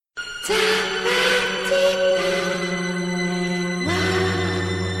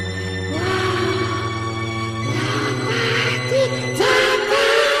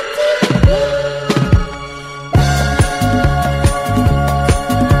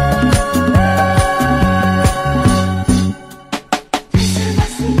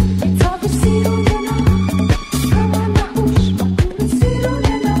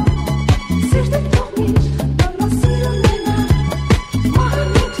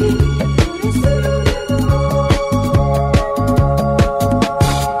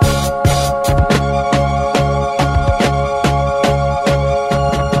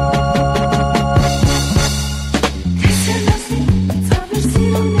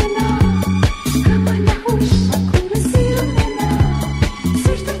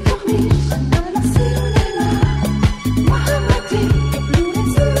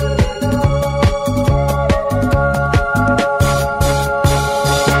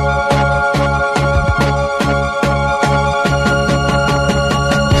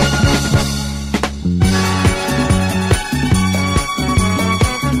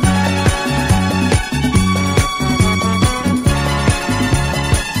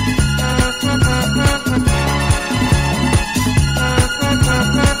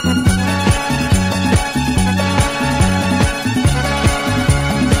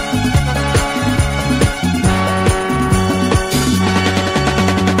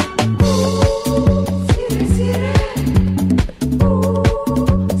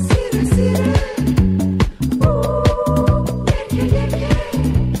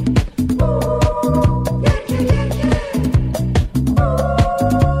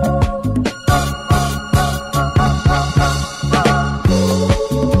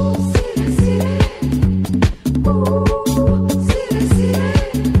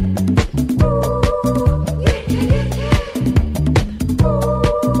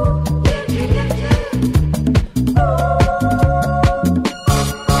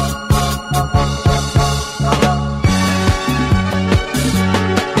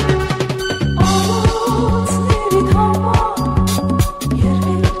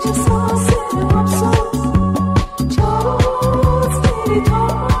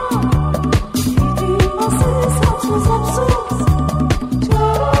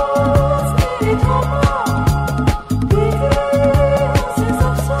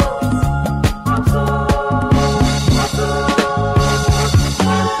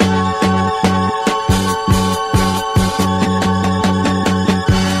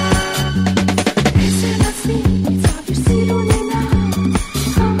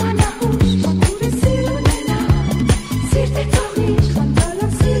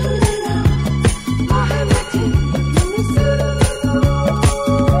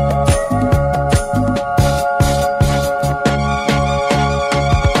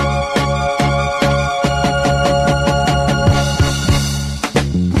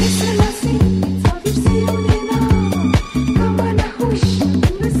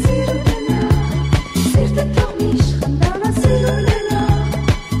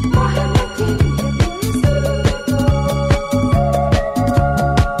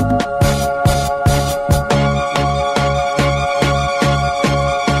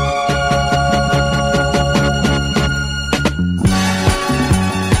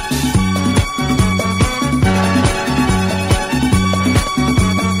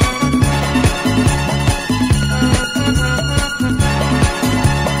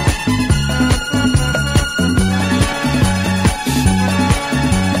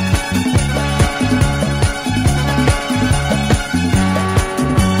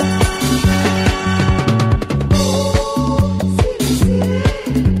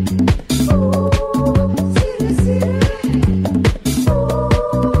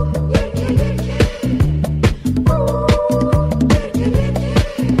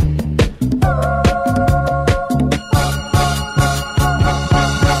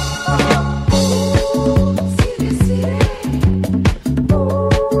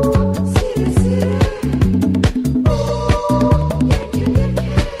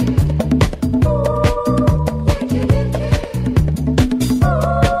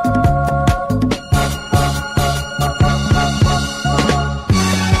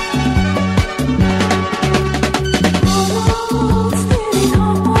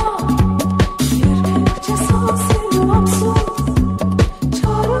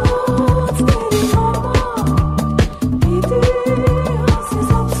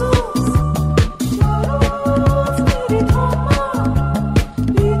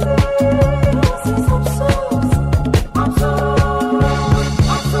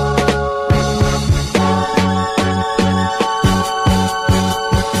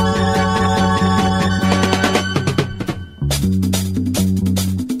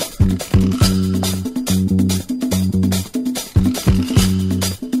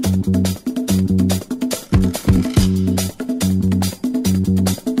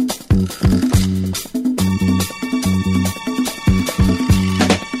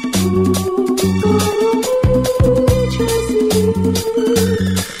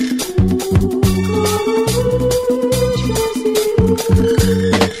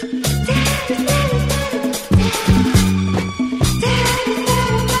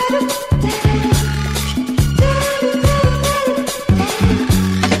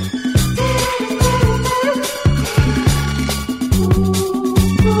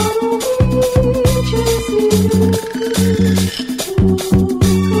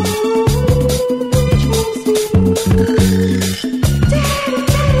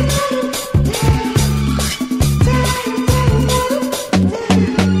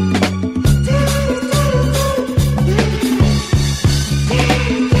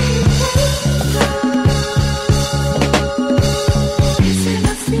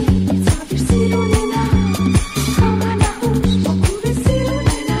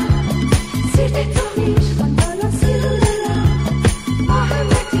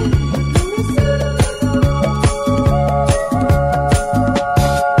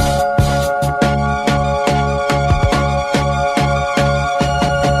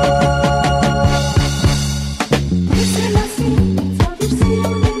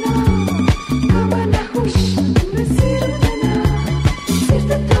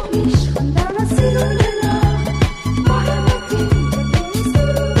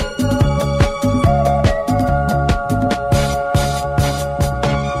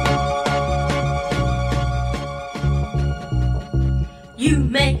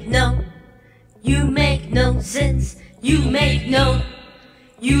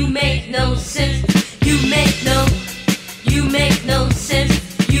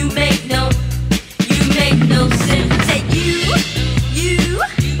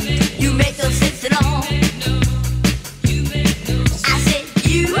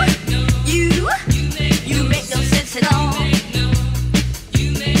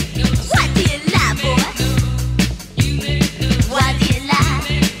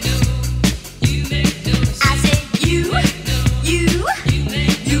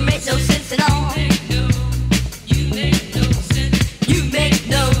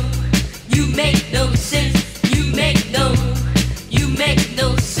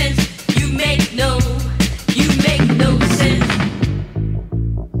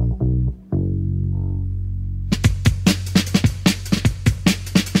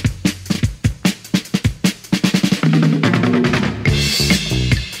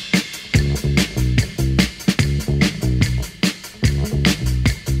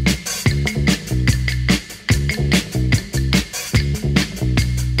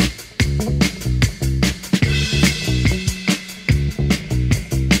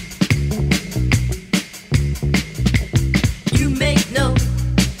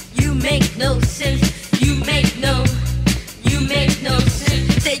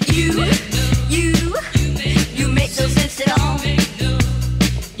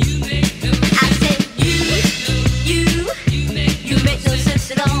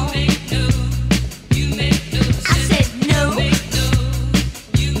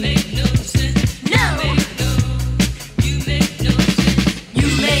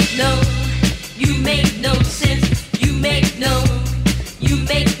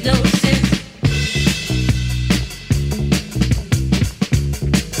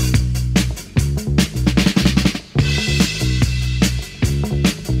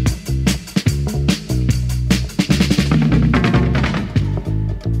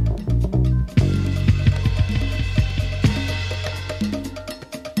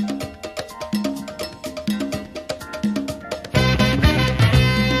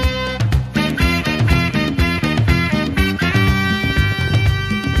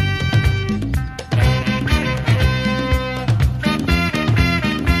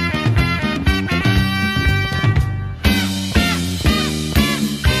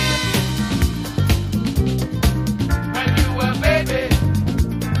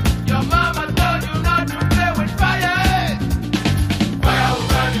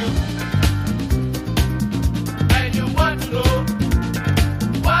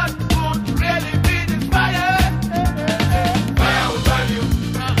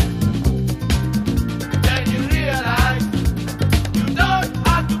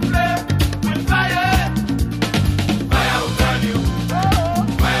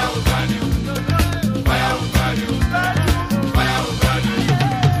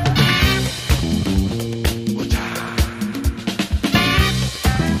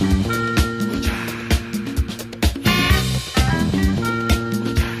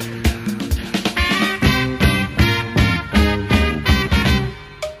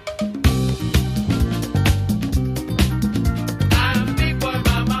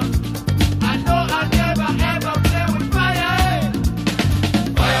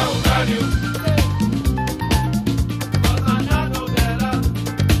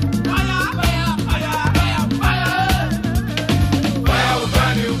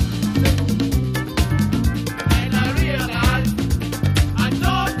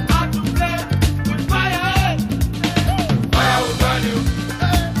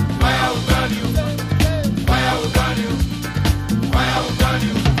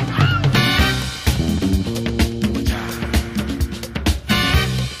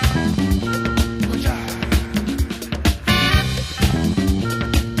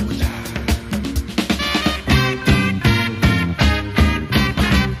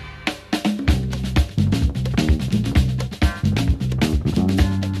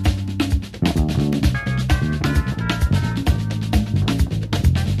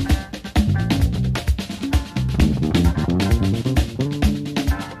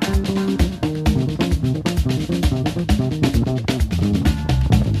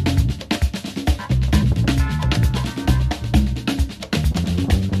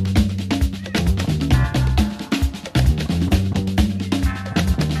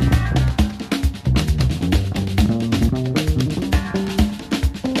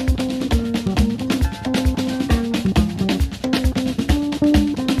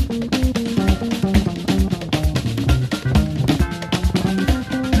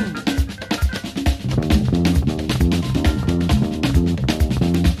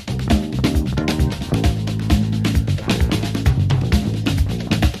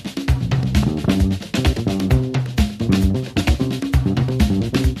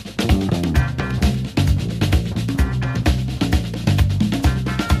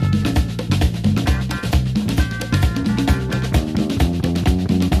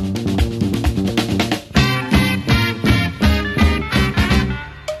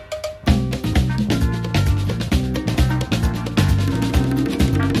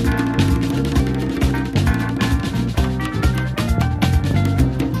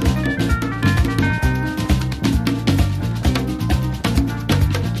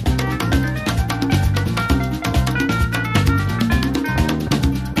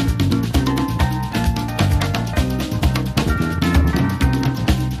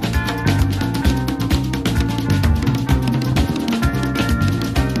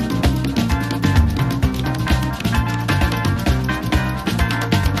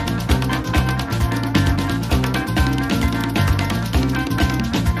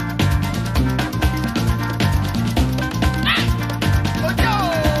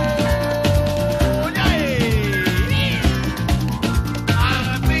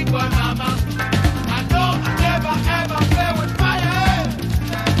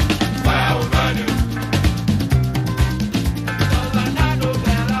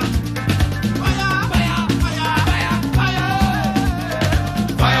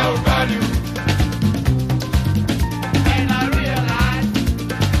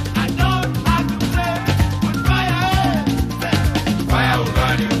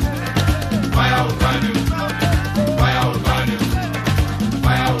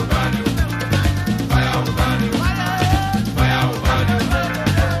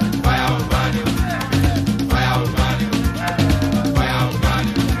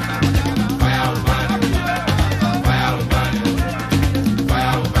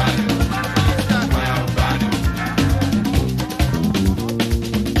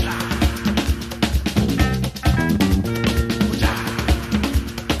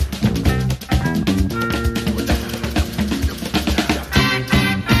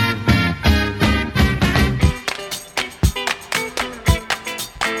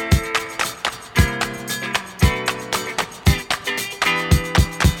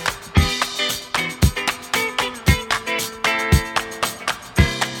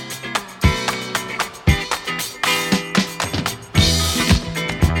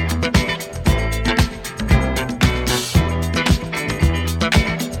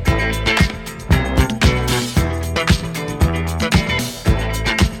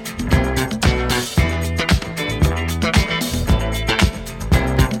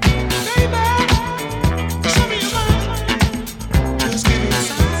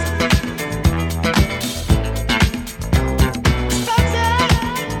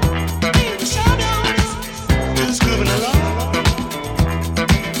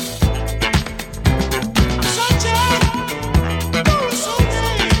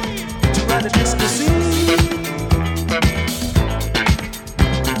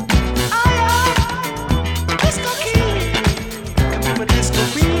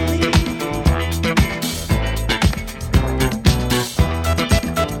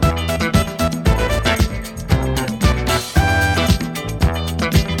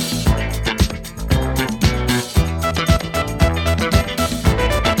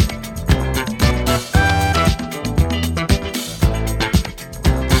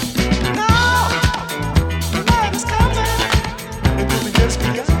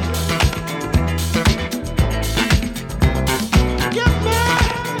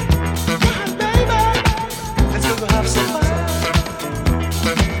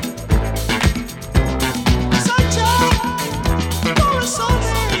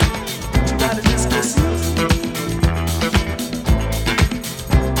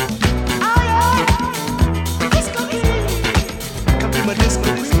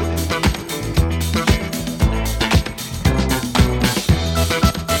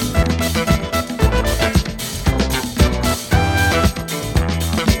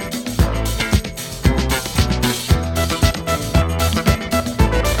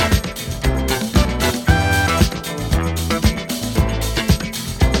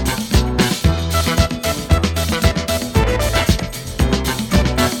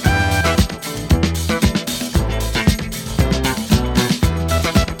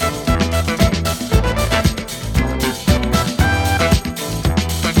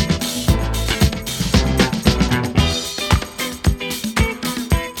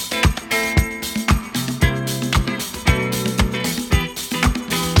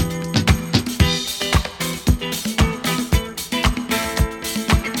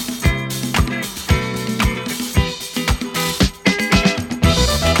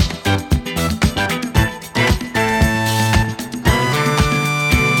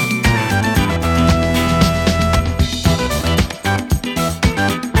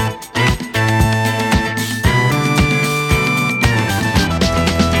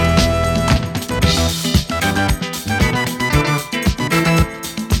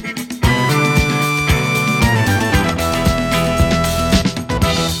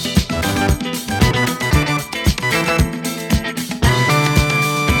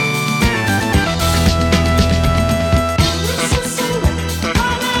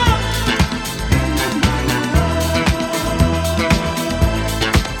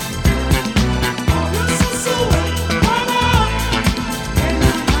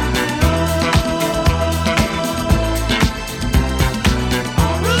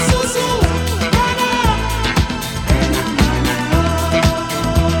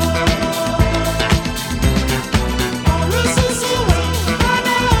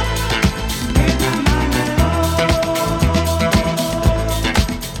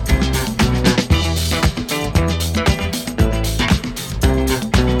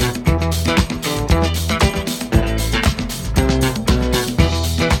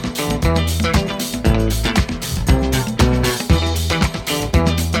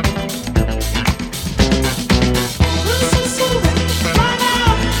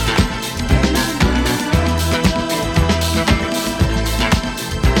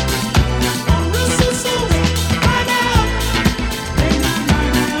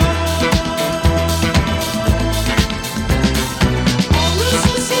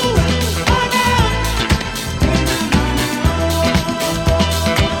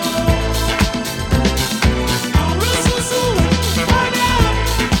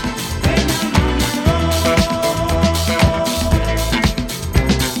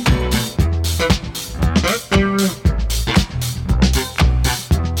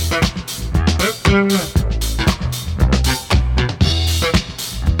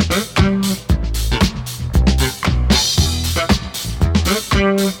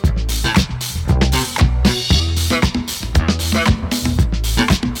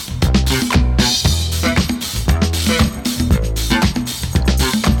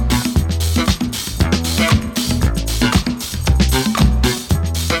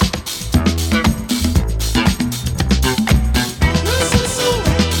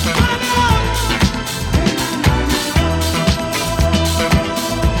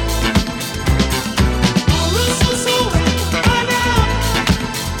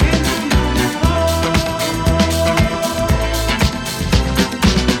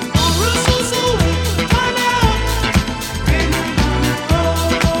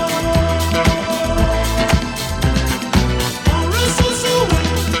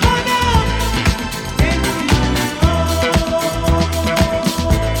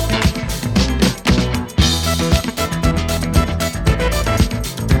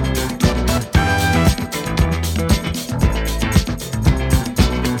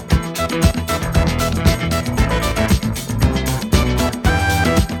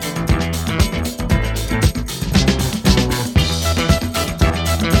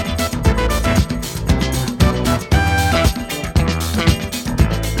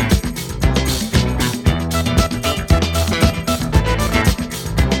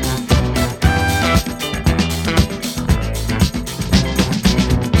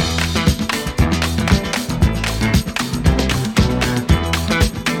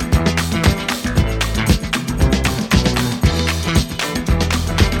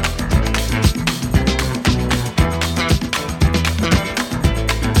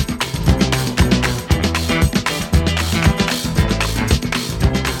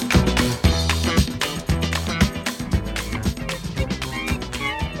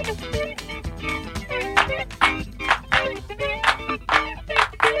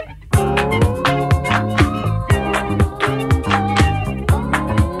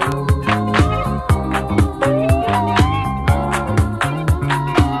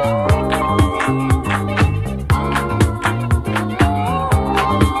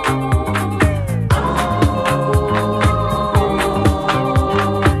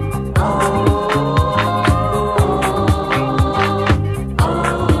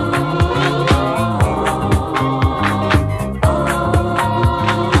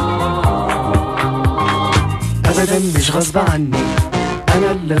مش غصب عني،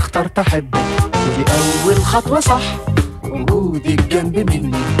 أنا اللي اخترت أحبك، ودي أول خطوة صح. وجودك جنب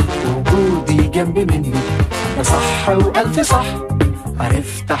مني، وجودي جنب مني، ده صح وألف صح.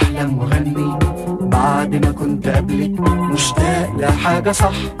 عرفت أحلم وأغني بعد ما كنت قبلك مشتاق لحاجة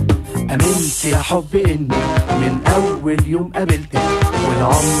صح. أمنت يا حب إني من أول يوم قابلتك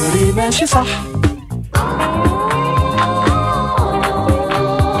والعمر ماشي صح.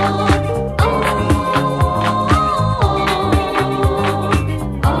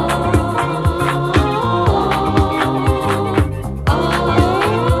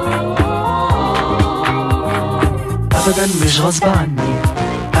 أبدا مش غصب عني،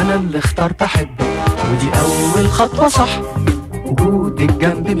 أنا اللي اخترت أحبك، ودي أول خطوة صح. وجودك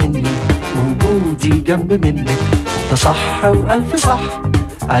جنب مني، وجودي جنب منك، ده صح وألف صح.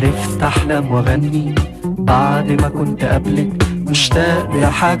 عرفت أحلم وأغني بعد ما كنت قبلك مشتاق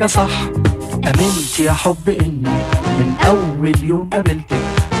لحاجة صح. أمنت يا حب إني من أول يوم قابلتك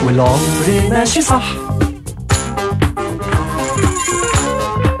والعمر ماشي صح.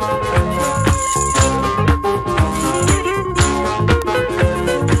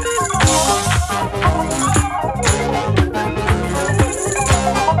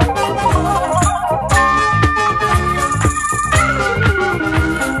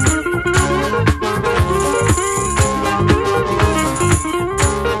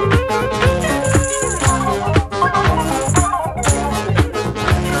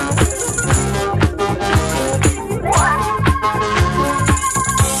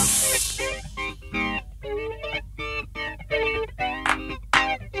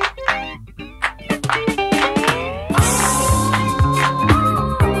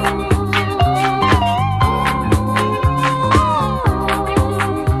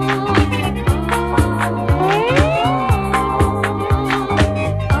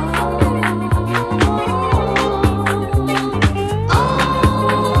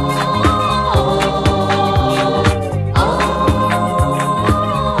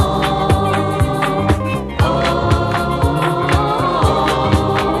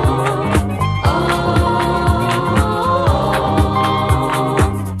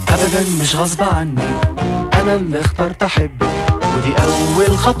 مش غصب عني، أنا اللي اخترت أحبك، ودي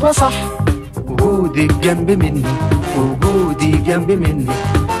أول خطوة صح. وجودك جنب مني، وجودي جنب مني،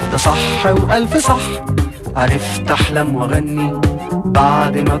 ده صح وألف صح. عرفت أحلم وأغني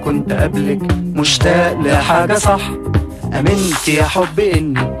بعد ما كنت قبلك مشتاق لحاجة صح. أمنت يا حب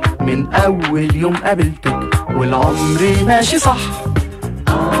إني من أول يوم قابلتك والعمر ماشي صح.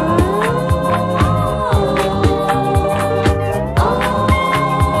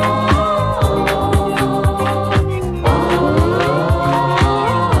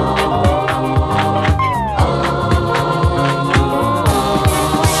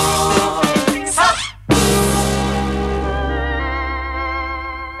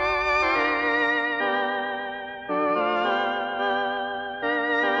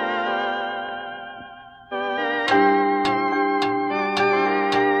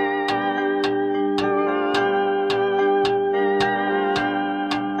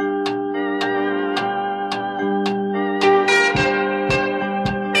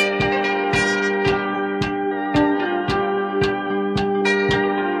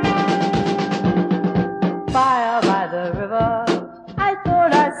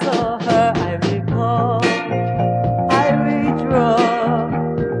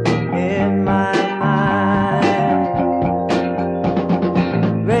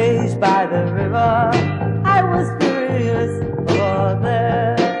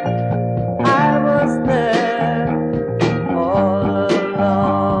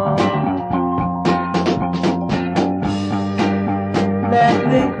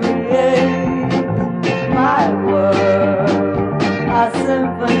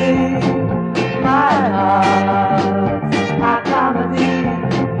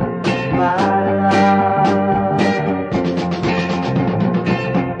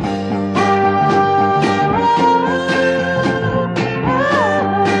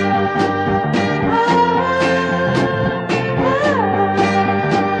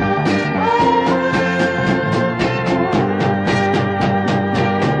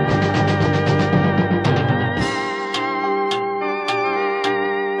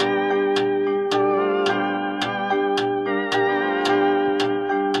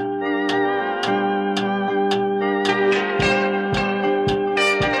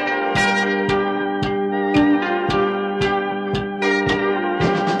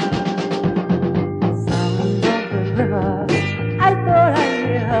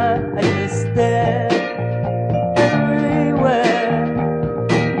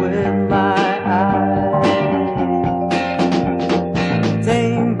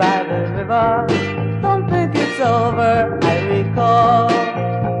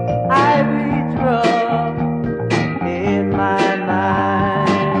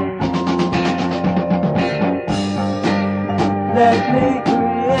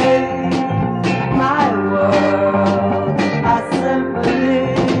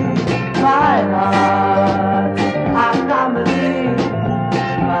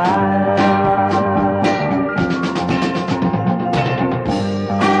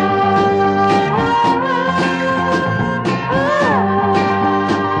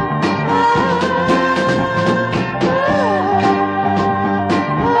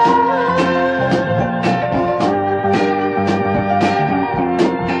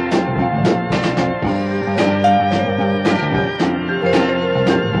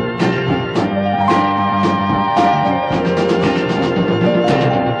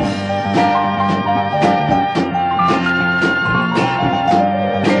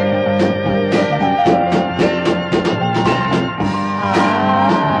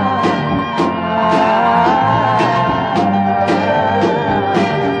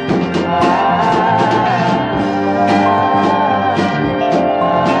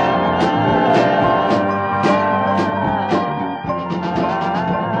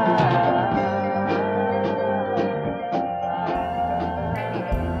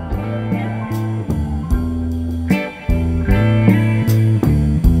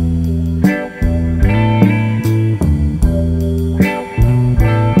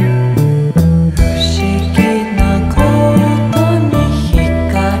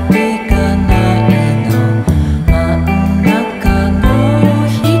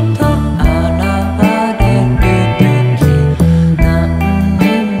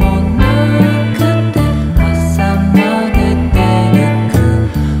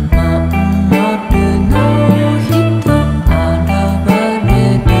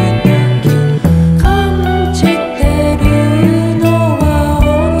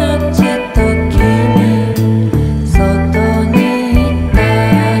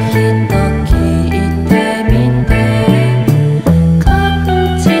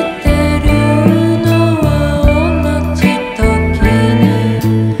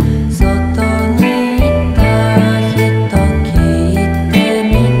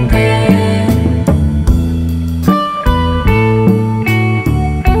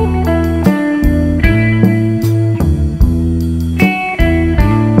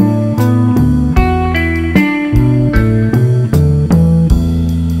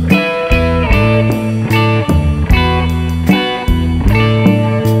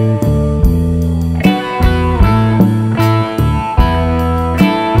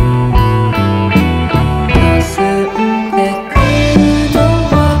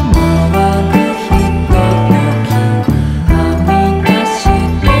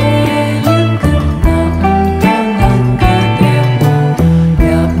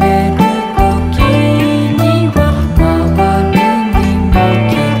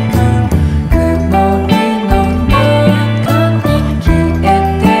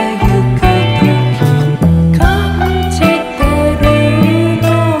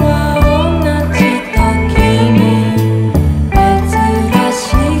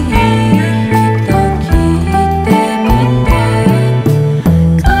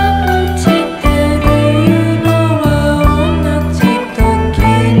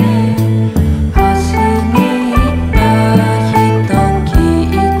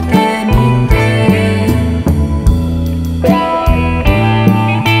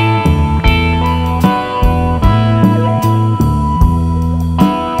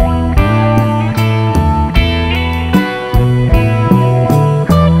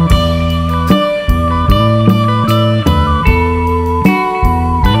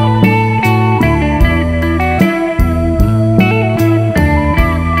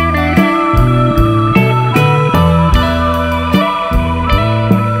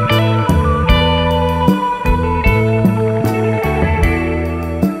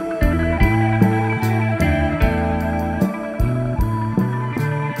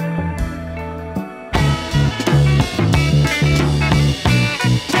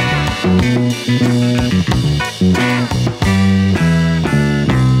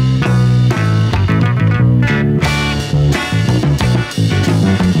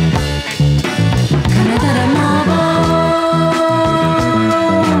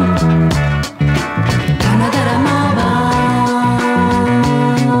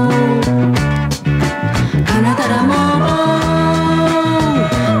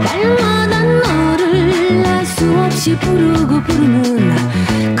 수없이 부르고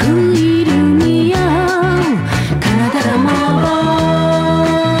부르는 그 이름이야 가나다라 마법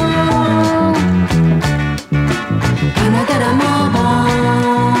가나다라 마법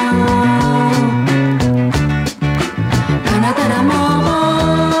가나다라 마법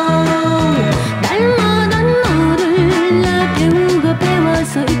날마다 너를 나 배우고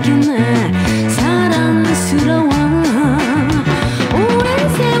배워서 있겠네 사랑스러워 오랜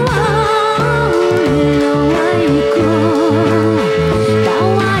세월 너와 있고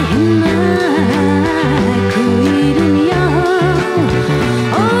나와 있는 그 이름이야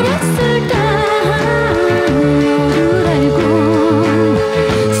어렸을 때 너를 알고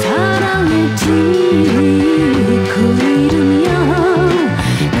사랑했지 그 이름이야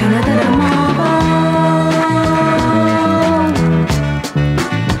가나다라 마법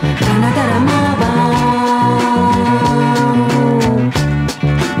가나다라 마법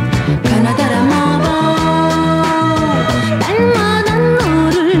가나다라 마법 날마다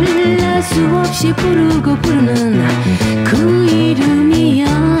너를 알 수 없이 부르고 부르는 그 이름이야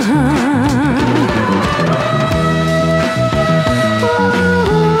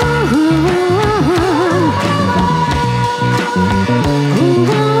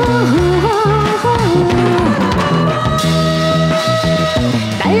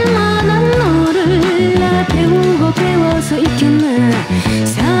날마다 너를 나 배우고 배워서 있겠네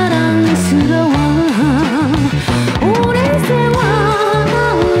사랑스러워 오랜 세월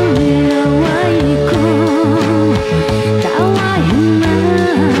너와 있고 나와 있는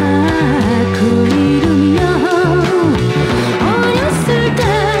그 이름이야 어렸을 때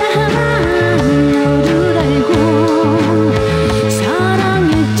너를 알고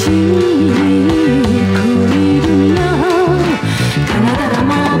사랑했지 그 이름이야 가나다라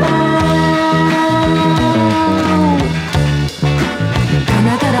마법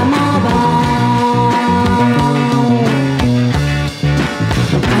가나다라 마법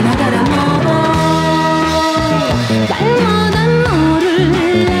가나다라 마법 날마다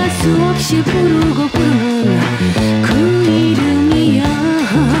너를 알 수 없이 부르고 부르는 그 이름이야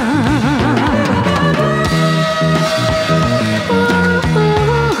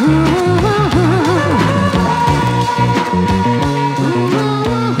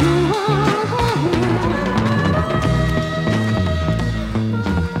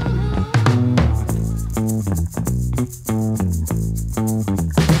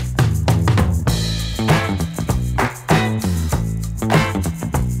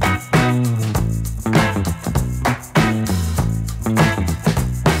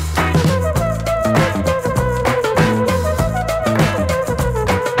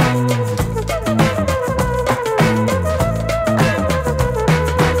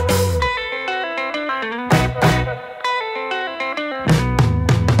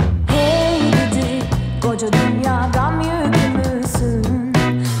Hey gidi koca dünya gam yükü müsün?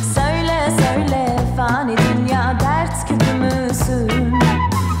 Söyle söyle fani dünya dert küpü müsün?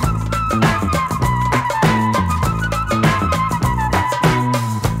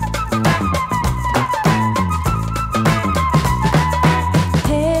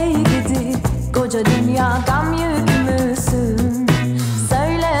 Hey gidi koca dünya gam yükü müsün?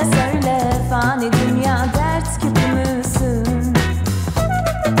 Söyle söyle fani dünya dert küpü müsün?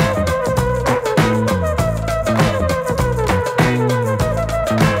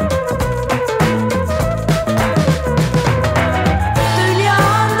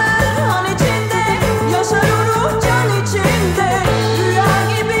 Dünyandır han içinde yaşar o ruh can içinde rüya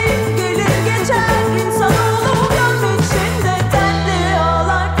gibi gelir geçer insanoğlu gönlü içinde dertli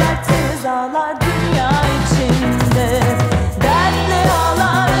ağlar dertsiz ağlar dünya içinde dertli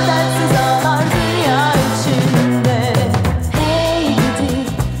ağlar dertsiz ağlar dünya içinde hey gidi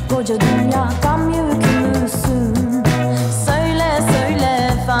koca dünya gam yükü müsün? Söyle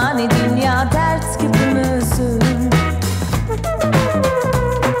söyle fani dünya dert küpü müsün?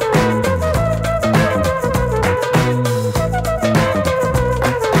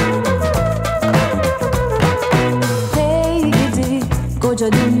 Hey gidi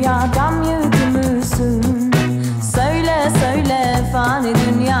koca dünya gam yükü müsün? Söyle söyle fani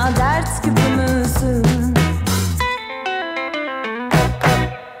dünya dert küpü müsün?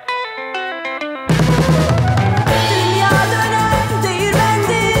 Dünya döner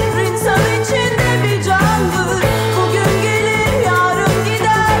değirmendir insan içinde bir candır bugün gelir yarın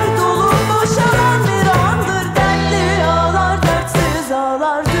gider dolu boşalan bir andır dertli ağlar dertsiz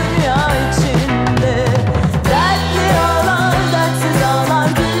ağlar dünya içinde dertli ağlar dertsiz ağlar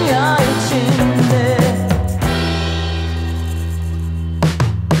dünya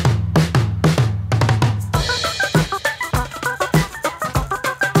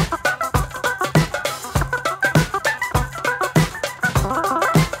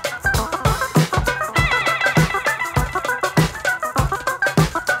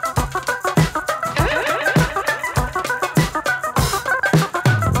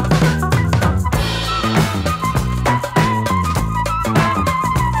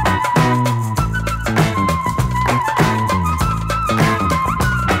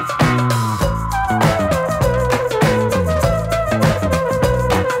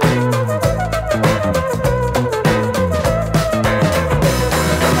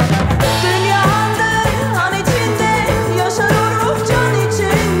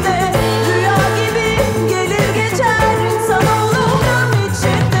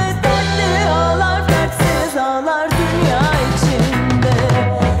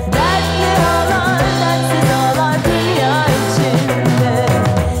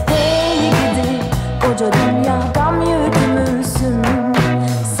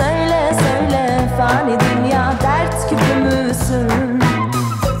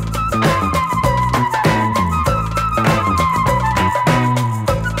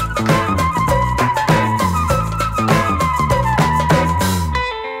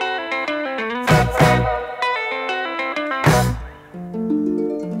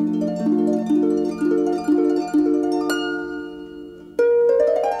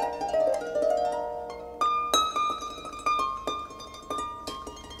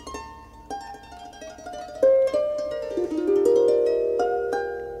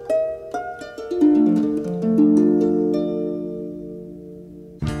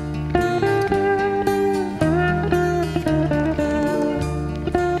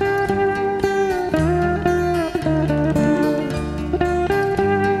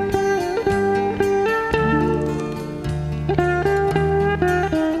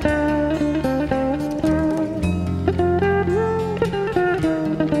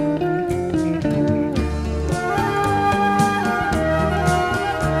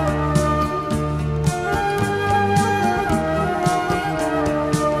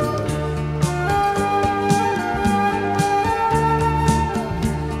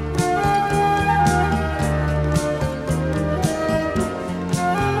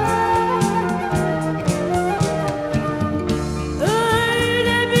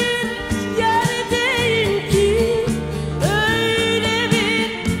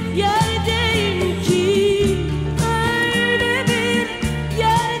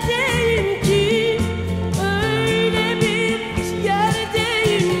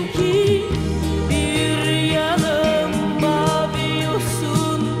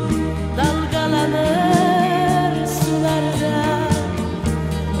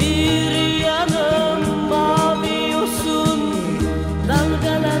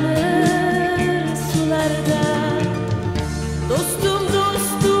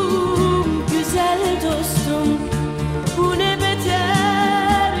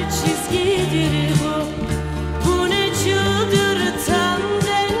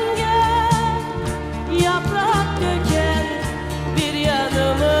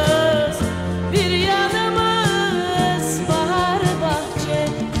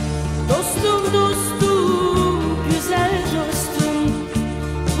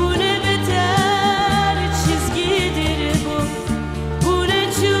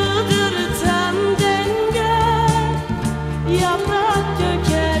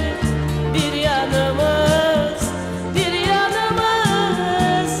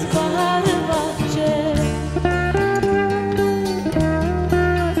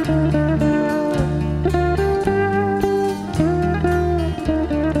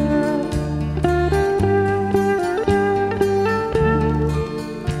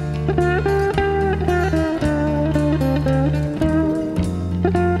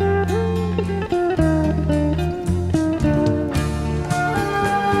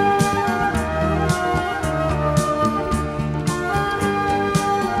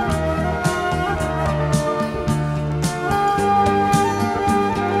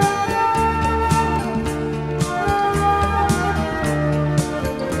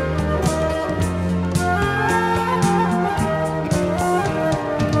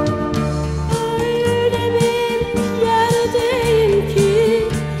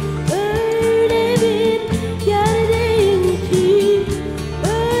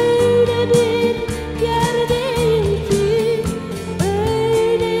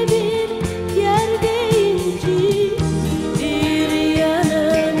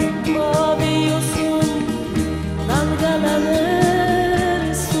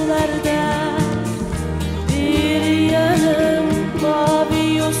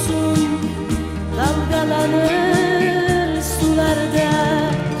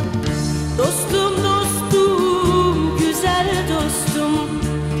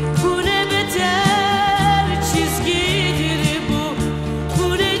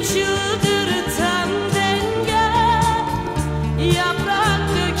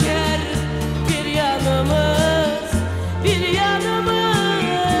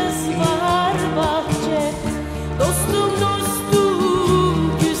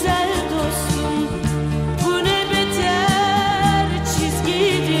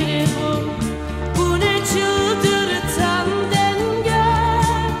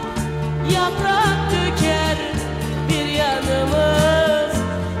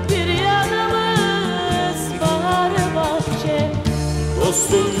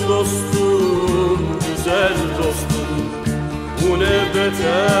Dostum dostum, güzel dostum, bu ne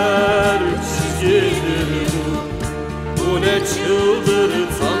beter çizgidir bu. Bu ne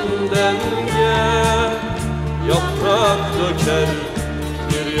çıldırtan denge, yaprak döker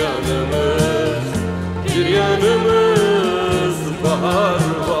bir yanımız, bir yanımız bahar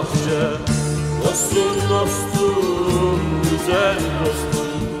bahçe. Dostum dostum, güzel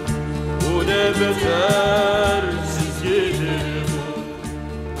dostum, bu ne beter çizgidir bu.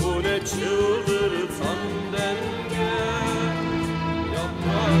 Bu ne çıldırtan denge,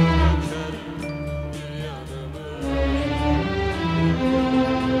 yaprak döker bir yanımız.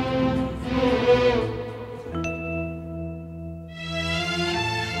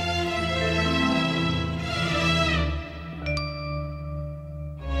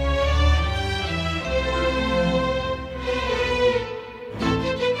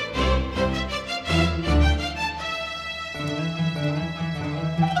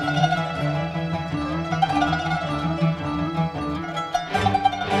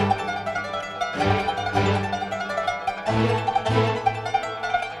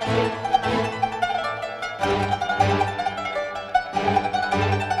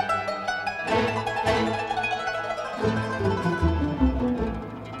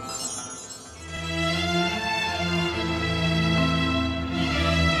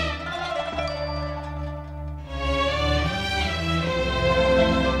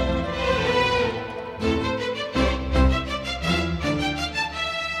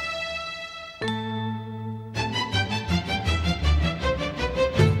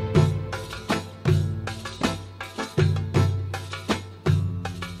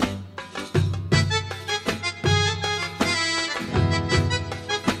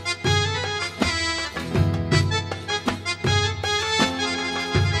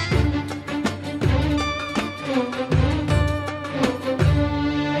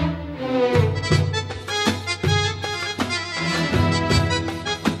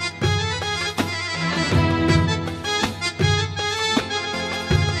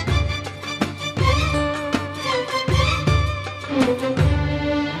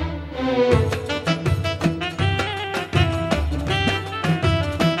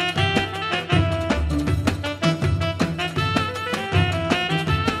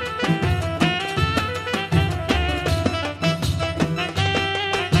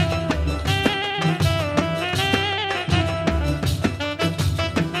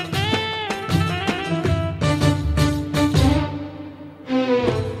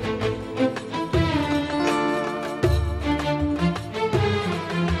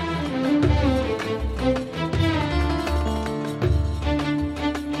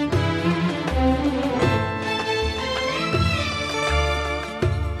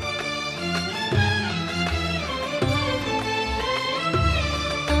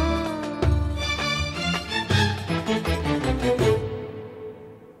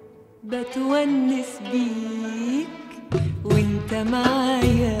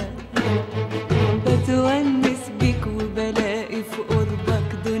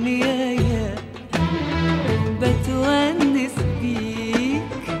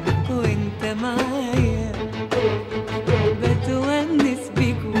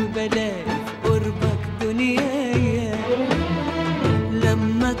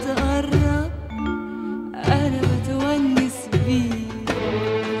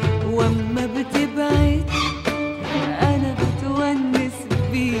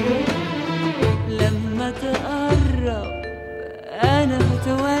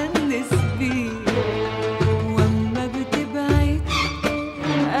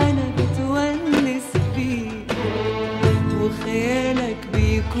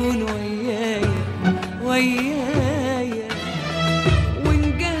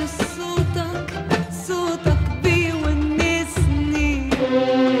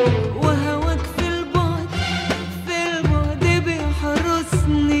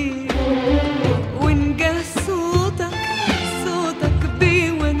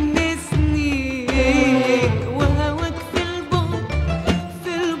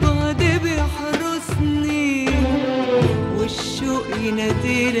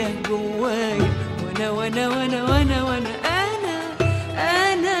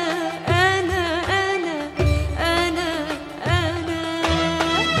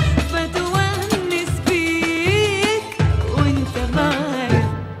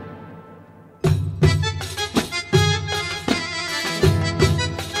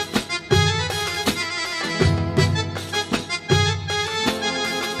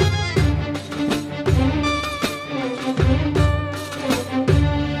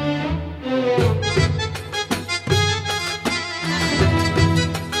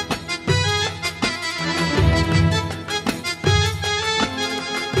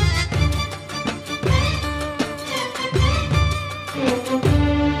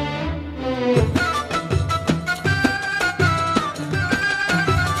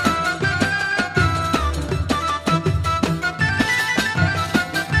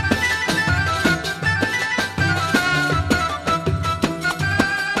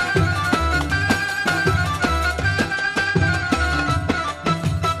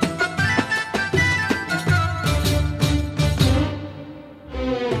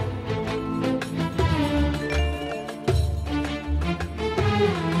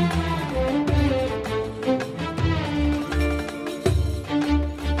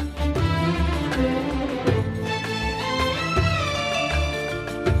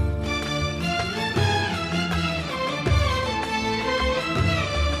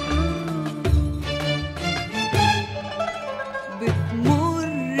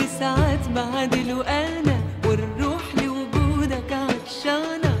 وساعات بعدل أنا والروح لوجودك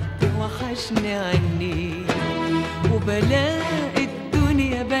عطشانة توحشني عني، وبلاقي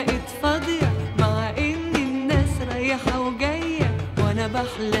الدنيا بقت فاضية مع إن الناس رايحة وجاية وأنا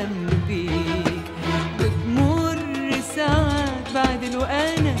بحلم بيك. بتمر ساعات بعدل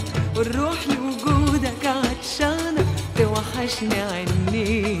أنا والروح لوجودك عطشانة توحشني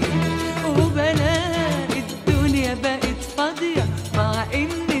عني، وبلاقي الدنيا بقت فاضية مع إن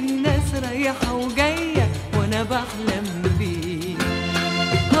الناس رايحة وجاية وأنا بحلم بيك.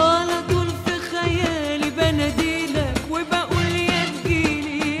 على طول في خيالي بناديلك وبقول يا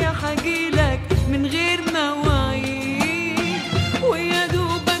تجيلي يا حجيلك من غير مواعيد، ويا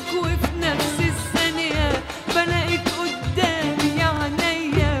دوبك وفي نفس الثانية بلاقيك قدامي يا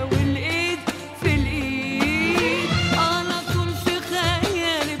عينيا والإيد في الإيد. على طول في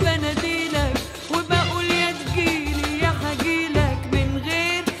خيالي بناديلك وبقول يا تجيلي يا حجيلك من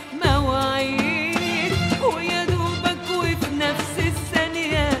غير مواعيد، ويا دوبك وفي نفس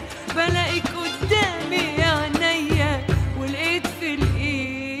الثانية بلاقيك قدامي يا عينيا والإيد في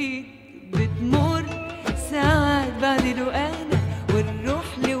الإيد. بتمر ساعات بعدل أنا والروح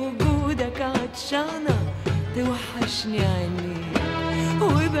لوجودك عطشانة توحشني عني،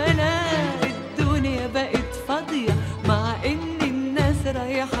 وبلاقي الدنيا بقت فاضية مع إن الناس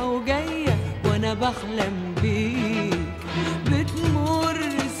رايحة وجاية وأنا بحلم بيك. بتمر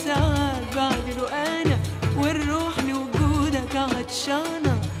ساعات بعدل أنا والروح لوجودك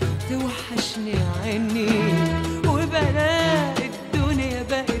عطشانة توحشني عني، وبلاقي الدنيا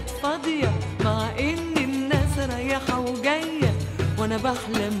بقت فاضية مع إن الناس رايحة وجاية وأنا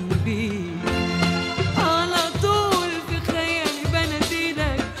بحلم بيك. على طول في خيالي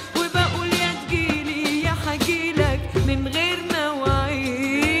بناديلك وبقول يا تجيلي يا حجيلك من غير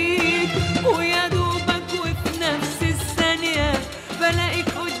مواعيد، ويا دوبك وفي نفس الثانية بلاقيك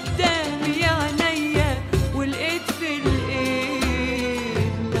قدامي يا عينيا والإيد في الإيد.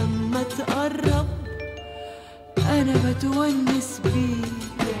 لما تقرب أنا بتونس بيك،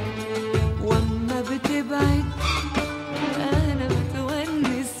 وأما بتبعد أنا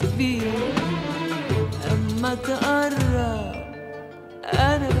بتونس بيك. أما تقرب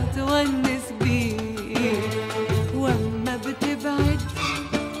أنا بتونس بيك، وأما بتبعد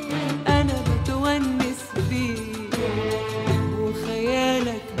أنا بتونس بيك.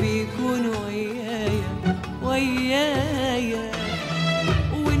 وخيالك بيكون ويايا ويايا،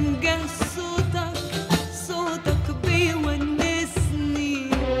 وإن جه صوتك بيونسني،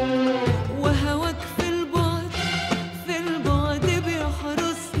 وهواك في البعد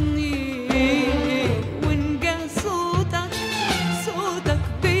بيحرسني. وإن جه صوتك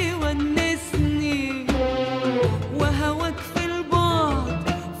بيونسني، وهواك في البعد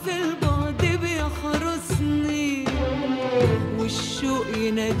بيحرسني. والشوق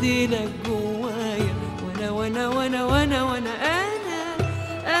يناديلك جوايا وانا وانا وانا وانا وانا انا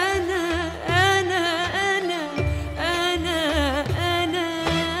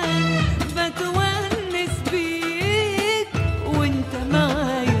بتونس بيك وانت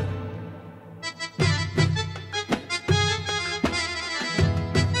معايا.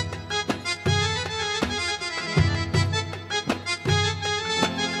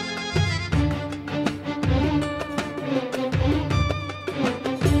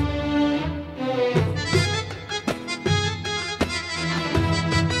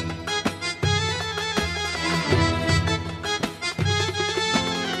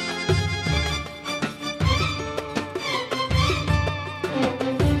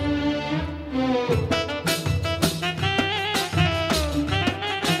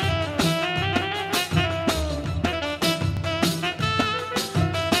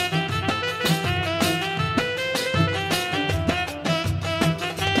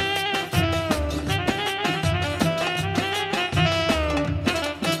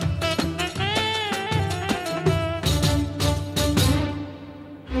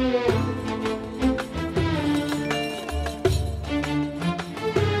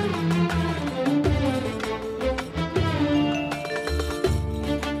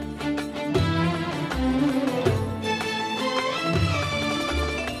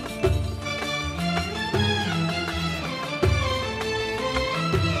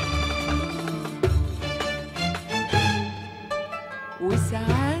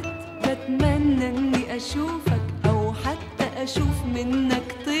 وساعات بتمنى اني اشوفك او حتى اشوف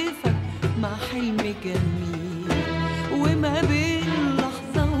منك طيفك مع حلم جميل، وما بين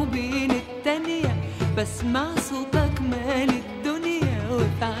لحظة وبين التانية بسمع صوتك مالي الدنيا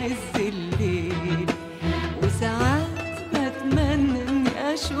وفي عز الليل. وساعات بتمنى اني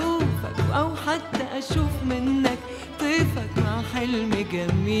أشوفك أو حتى أشوف منك طيفك مع حلم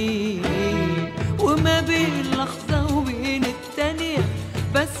جميل، وما بين لحظة وبين التانية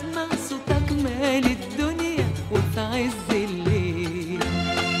بسمع صوتك مال الدنيا وفي عز الليل.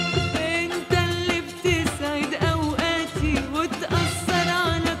 انت اللي بتسعد اوقاتي وتأثر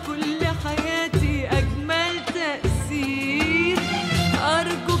على كل حياتي أجمل تأثير.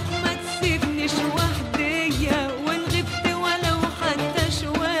 أرجوك ما تسيبنيش وحدية، وإن غبت ولو حتى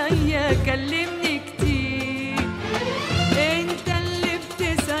شوية كلمني كتير. انت اللي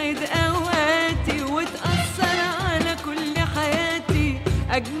بتسعد اوقاتي وتأثر على كل حياتي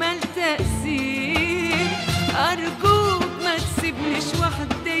أجمل تأثير. أرجوك ما تسيبنيش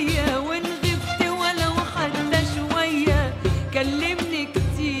وحدية، وإن غبت ولو حتى شوية كلمني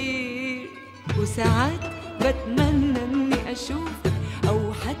كتير. وساعات بتمنى إني أشوفك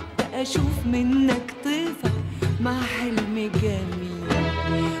أو حتى أشوف منك طيفك مع حلم جميل،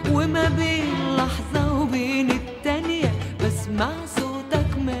 وما بين لحظة وبين التانية بسمع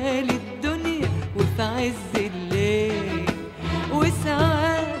صوتك مال الدنيا وفي عز الليل.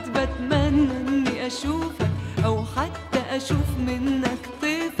 وساعات بتمنى إني أشوفك أو حتى أشوف منك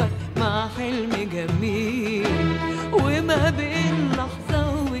طيفك مع حلم جميل، وما بين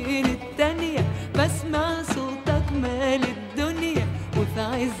لحظة وبين التانية بسمع صوتك مال الدنيا وفي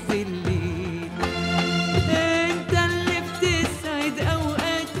عز الليل. انت اللي بتسعد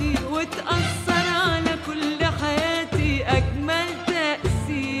أوقاتي وتأثر على كل حياتي أجمل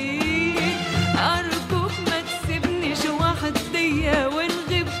تأثير. أرجوك ما تسيبنيش وحدية، وإن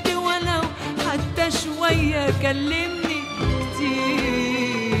غبت ولو حتى شوية كلمني